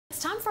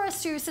time for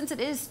us to, since it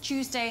is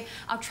Tuesday,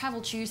 our Travel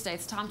Tuesday,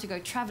 it's time to go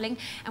traveling.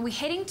 And we're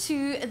heading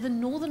to the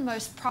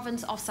northernmost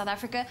province of South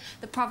Africa,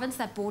 the province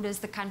that borders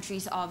the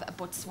countries of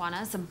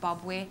Botswana,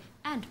 Zimbabwe,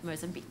 and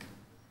Mozambique.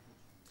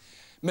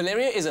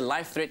 Malaria is a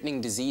life-threatening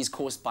disease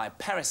caused by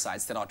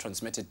parasites that are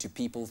transmitted to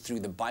people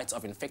through the bites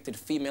of infected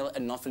female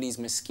Anopheles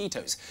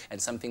mosquitoes,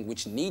 and something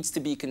which needs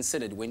to be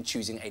considered when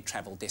choosing a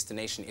travel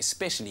destination,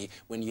 especially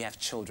when you have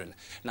children.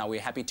 Now,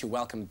 we're happy to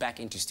welcome back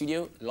into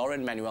studio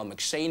Lauren Manuel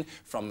McShane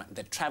from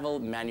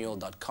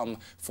thetravelmanual.com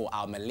for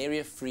our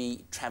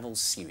malaria-free travel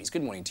series.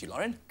 Good morning to you,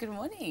 Lauren. Good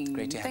morning.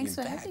 Great to have Thanks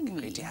you for back. having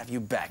me. Great to have you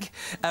back.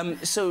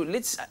 So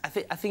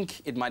I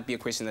think it might be a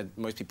question that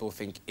most people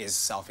think is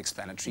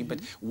self-explanatory, but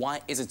why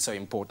is it so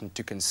important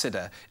to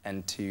consider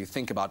and to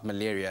think about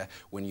malaria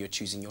when you're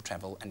choosing your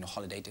travel and your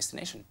holiday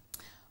destination?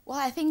 Well,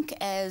 I think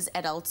as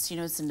adults, you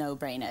know, it's a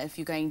no-brainer. If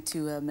you're going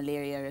to a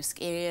malaria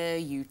risk area,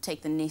 you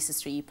take the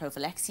necessary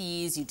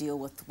prophylaxis, you deal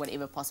with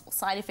whatever possible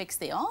side effects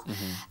there are.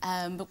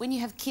 But when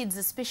you have kids,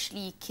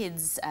 especially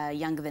kids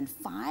younger than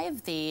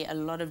 5, there are a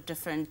lot of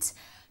different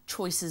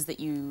choices that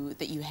you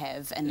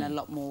have, and a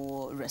lot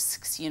more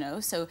risks, you know.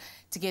 So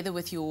together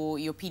with your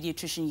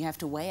pediatrician, you have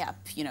to weigh up,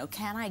 you know,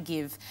 can I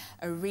give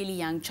a really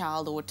young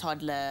child or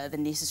toddler the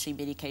necessary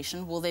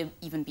medication? Will they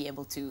even be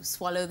able to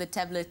swallow the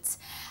tablets,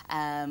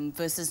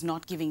 versus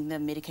not giving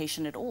them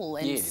medication at all?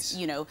 And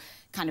you know,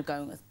 kind of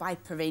going with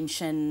bite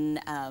prevention,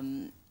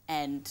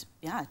 and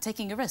yeah,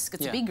 taking a risk.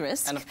 It's a big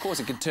risk. And of course,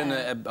 it could turn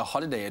a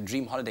holiday, a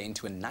dream holiday,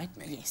 into a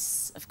nightmare.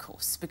 Yes, of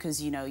course, because,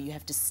 you know, you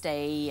have to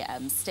stay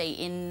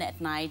in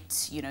at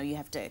night. You know, you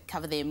have to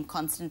cover them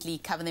constantly,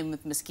 cover them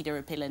with mosquito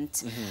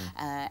repellent.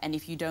 And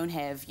if you don't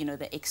have, you know,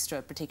 the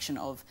extra protection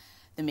of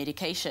the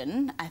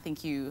medication, I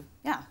think you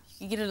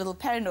get a little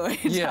paranoid.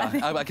 Yeah,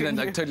 I can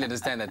totally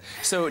understand that.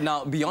 So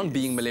now, beyond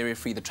being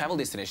malaria-free, the travel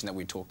destination that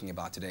we're talking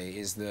about today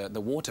is the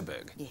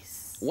Waterberg.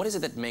 Yes. What is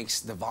it that makes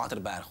the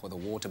Waterberg or the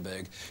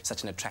Waterberg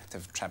such an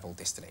attractive travel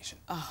destination?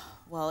 Oh,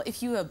 well,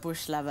 if you're a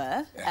bush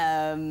lover,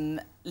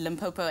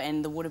 Limpopo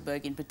and the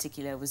Waterberg in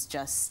particular was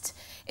just,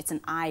 it's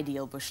an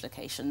ideal bush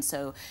location.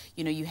 So,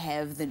 you know, you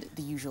have the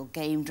usual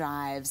game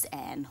drives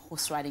and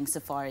horse riding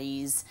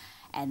safaris,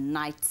 and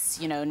nights,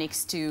 you know,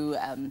 next to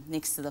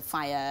the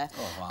fire.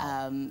 Oh,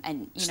 wow.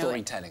 And you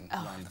storytelling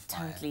around the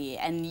fire. Totally.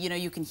 And you know,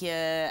 you can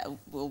hear,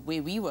 well,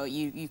 where we were,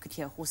 you could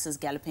hear horses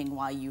galloping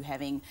while you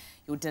having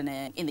your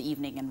dinner in the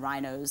evening, and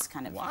rhinos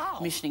kind of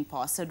missioning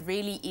past. So it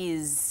really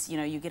is, you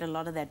know, you get a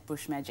lot of that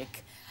bush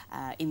magic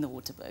in the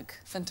Waterberg.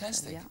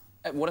 Fantastic. So,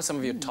 what are some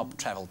of your top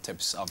travel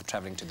tips of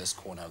traveling to this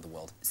corner of the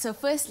world? So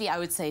firstly, I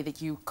would say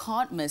that you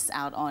can't miss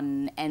out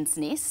on Ant's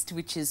Nest,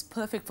 which is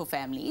perfect for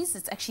families.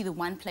 It's actually the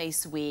one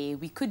place where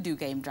we could do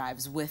game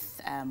drives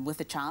with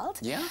a child.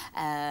 Yeah.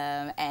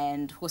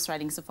 And horse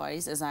riding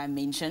safaris, as I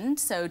mentioned.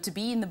 So to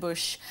be in the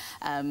bush,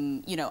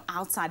 you know,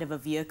 outside of a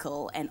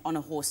vehicle and on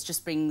a horse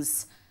just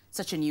brings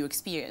such a new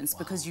experience,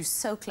 because you're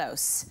so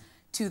close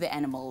to the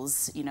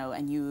animals, you know,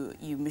 and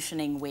you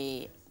missioning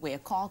where a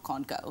car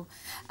can't go,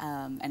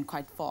 and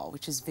quite far,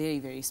 which is very,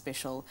 very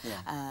special.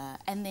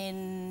 And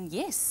then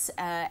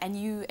and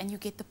you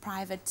get the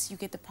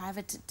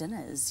private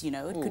dinners. You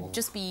know, it could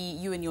just be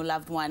you and your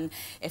loved one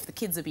if the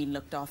kids are being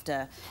looked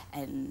after,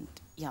 and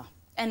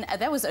And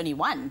that was only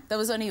one. That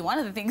was only one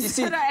of the things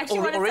that I actually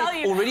want to tell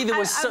you. Already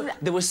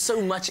there was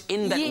so much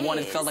in that one.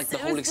 It felt like the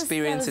whole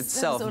experience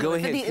itself. Go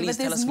ahead, please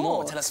tell us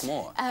more. Tell us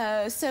more.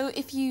 So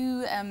if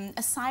you,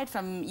 aside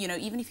from, you know,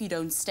 even if you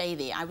don't stay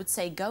there, I would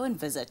say go and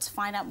visit,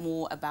 find out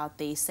more about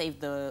the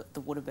Save the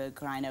Waterberg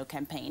Rhino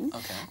campaign.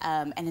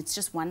 And it's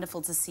just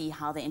wonderful to see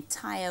how the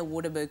entire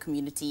Waterberg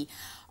community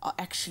are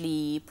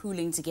actually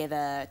pooling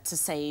together to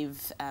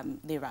save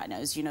their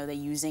rhinos. You know,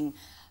 they're using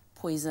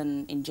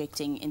poison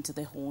injecting into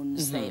the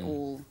horns. They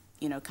all,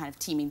 you know, kind of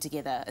teaming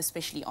together,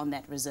 especially on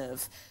that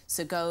reserve.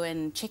 So go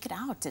and check it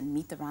out and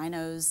meet the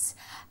rhinos,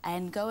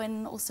 and go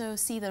and also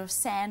see the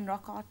sand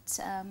rock art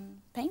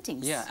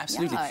paintings. Yeah,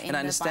 absolutely. And I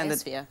understand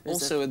that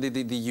also the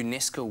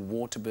UNESCO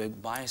Waterberg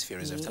Biosphere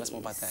Reserve. Tell us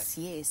more about that.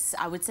 Yes,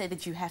 I would say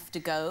that you have to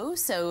go.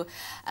 So,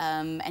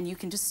 and you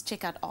can just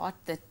check out art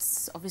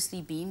that's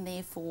obviously been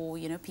there for,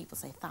 you know, people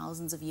say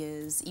thousands of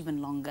years,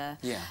 even longer.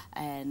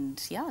 And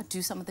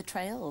do some of the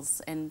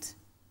trails and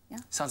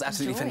sounds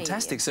absolutely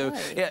fantastic. So,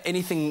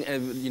 anything,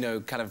 you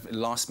know, kind of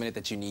last minute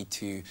that you need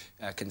to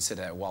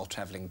consider while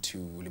traveling to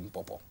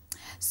Limpopo?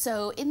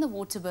 So in the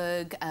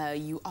Waterberg,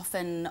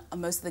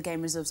 most of the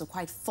game reserves are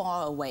quite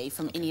far away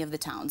from any of the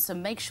towns. So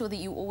make sure that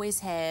you always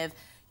have,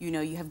 you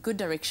know, you have good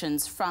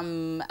directions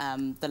from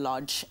the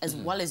lodge, as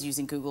well as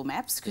using Google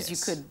Maps, because you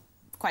could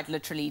quite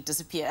literally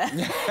disappear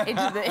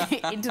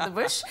into the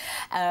bush.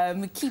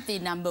 Keep their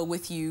number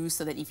with you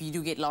so that if you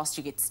do get lost,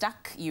 you get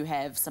stuck, you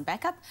have some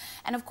backup.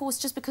 And of course,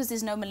 just because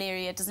there's no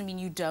malaria, it doesn't mean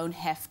you don't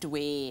have to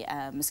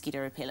wear mosquito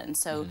repellent.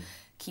 So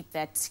keep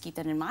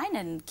that in mind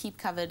and keep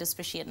covered,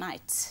 especially at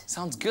night.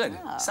 Sounds good.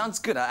 Yeah. Sounds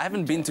good. I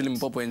haven't been to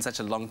Limpopo in such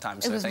a long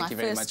time, so thank you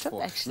very much trip,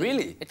 for... Actually.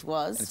 Really? It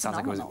was. It sounds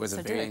like it was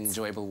a very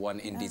enjoyable one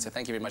indeed. So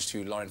thank you very much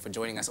to Lauren for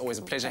joining us. Always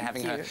a pleasure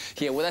having her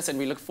here with us, and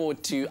we look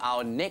forward to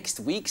our next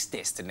week's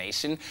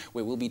destination,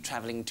 where we'll be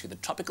traveling to the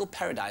tropical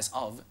paradise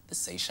of the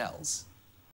Seychelles.